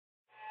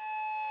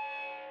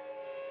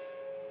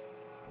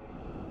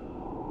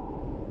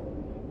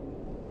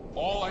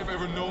All I've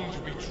ever known to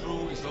be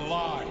true is a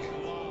lie.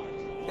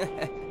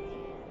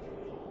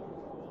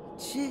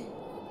 Shit.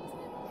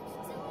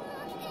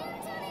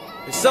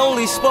 It's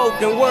only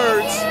spoken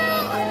words.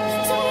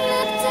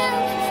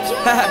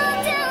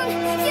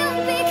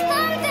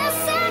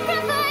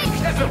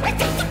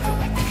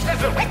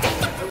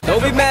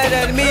 Don't be mad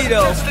at me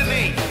though.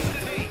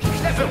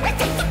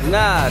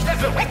 Nah,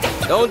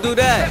 don't do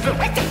that.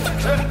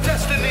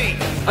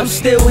 I'm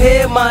still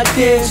here, my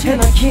dear, and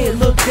I can't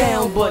look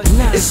down, but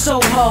it's so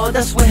hard,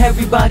 that's when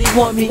everybody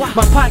want me.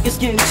 My pocket's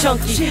getting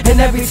chunky, and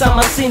every time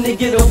I seem to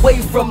get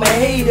away from a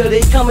hater,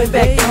 they coming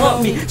back to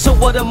hunt me. So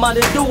what am I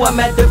to do? I'm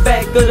at the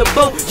back of the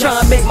boat, trying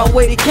to make my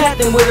way to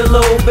captain with a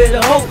little bit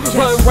of hope.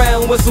 Run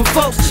around with some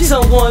folks,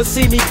 someone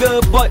see me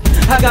good, but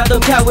I got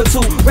them cowards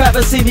who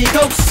rather see me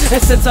ghosts.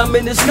 And since I'm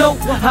in this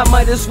note, I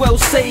might as well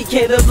say,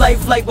 can't live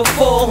life like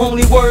before,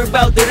 only worry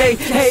about today.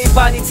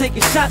 Everybody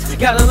taking shots,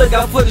 gotta look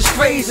out for the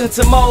strays, and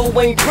tomorrow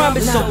ain't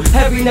promised. So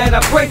every night I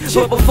pray,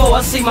 but before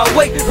I see my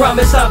way,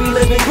 promise I'll be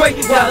living great.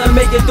 Gotta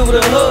make it through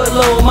the hood,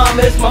 little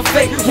mama, it's my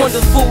fate. Want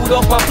the food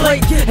off my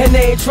plate, and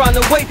they ain't trying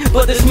to wait,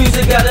 but this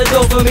music got a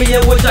door for me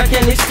in which I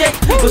can't escape.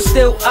 But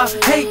still I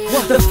hate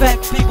the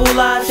fact people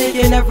lie,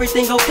 thinking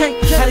everything okay.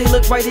 How they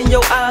look right in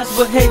your eyes,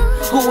 but hey,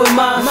 who am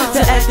I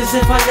to act as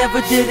if I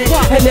never did it?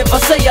 And if I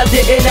say I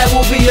didn't, that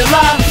will be a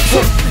lie.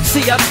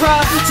 See, I try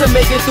to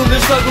make it through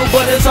the struggle,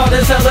 but it's hard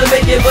as hell to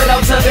make it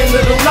without telling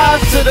little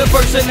lies to the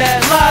person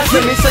that lies.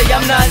 Let me say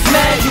I'm not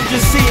mad, you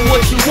just see what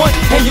you want,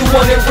 and you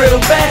want it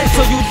real bad,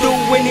 so you do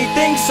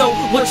anything. So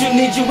what you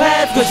need you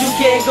have, cause you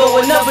can't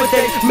go another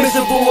day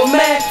miserable or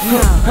mad.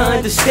 I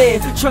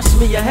understand, trust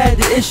me, I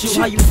had the issue.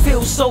 How you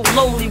feel so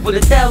lonely with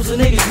 1,000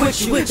 niggas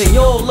with you. They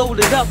all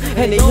loaded up,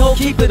 and they all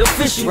keep it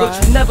official, but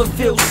you never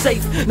feel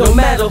safe, no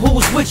matter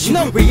who's with you.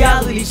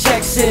 Reality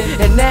checks in,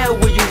 and now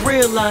when you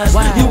realize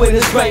you in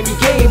this grimy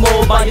game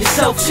all by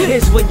yourself,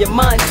 it's when your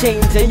mind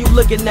changes and you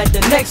looking at the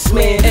next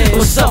man,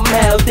 or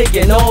somehow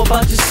thinking all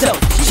about yourself.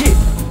 Shit.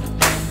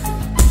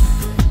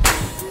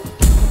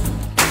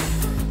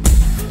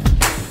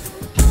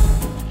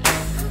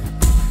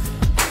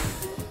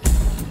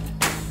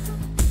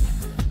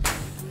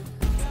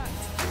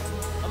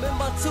 I'm in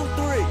my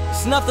 2-3.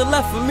 There's nothing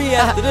left for me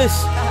after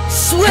this.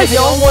 Hey,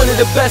 yo, I'm one of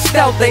the best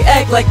out, they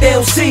act like they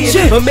don't see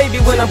it. But maybe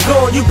when I'm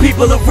gone, you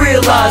people will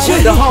realize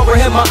the horror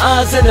in my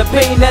eyes and the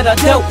pain that I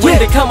dealt with.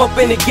 To come up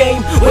in the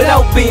game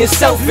without being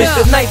selfish.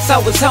 The nights I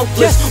was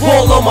helpless,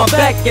 all on my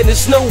back, and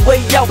there's no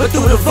way out but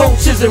through the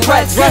vultures and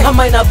rats. I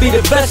might not be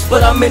the best,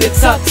 but I'm in the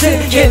top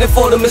 10. Can't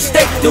afford a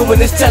mistake doing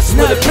this test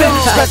with a pen.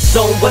 Stretch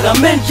zone, but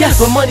I'm in, yes.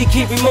 But money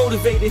keep me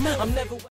motivated. I'm never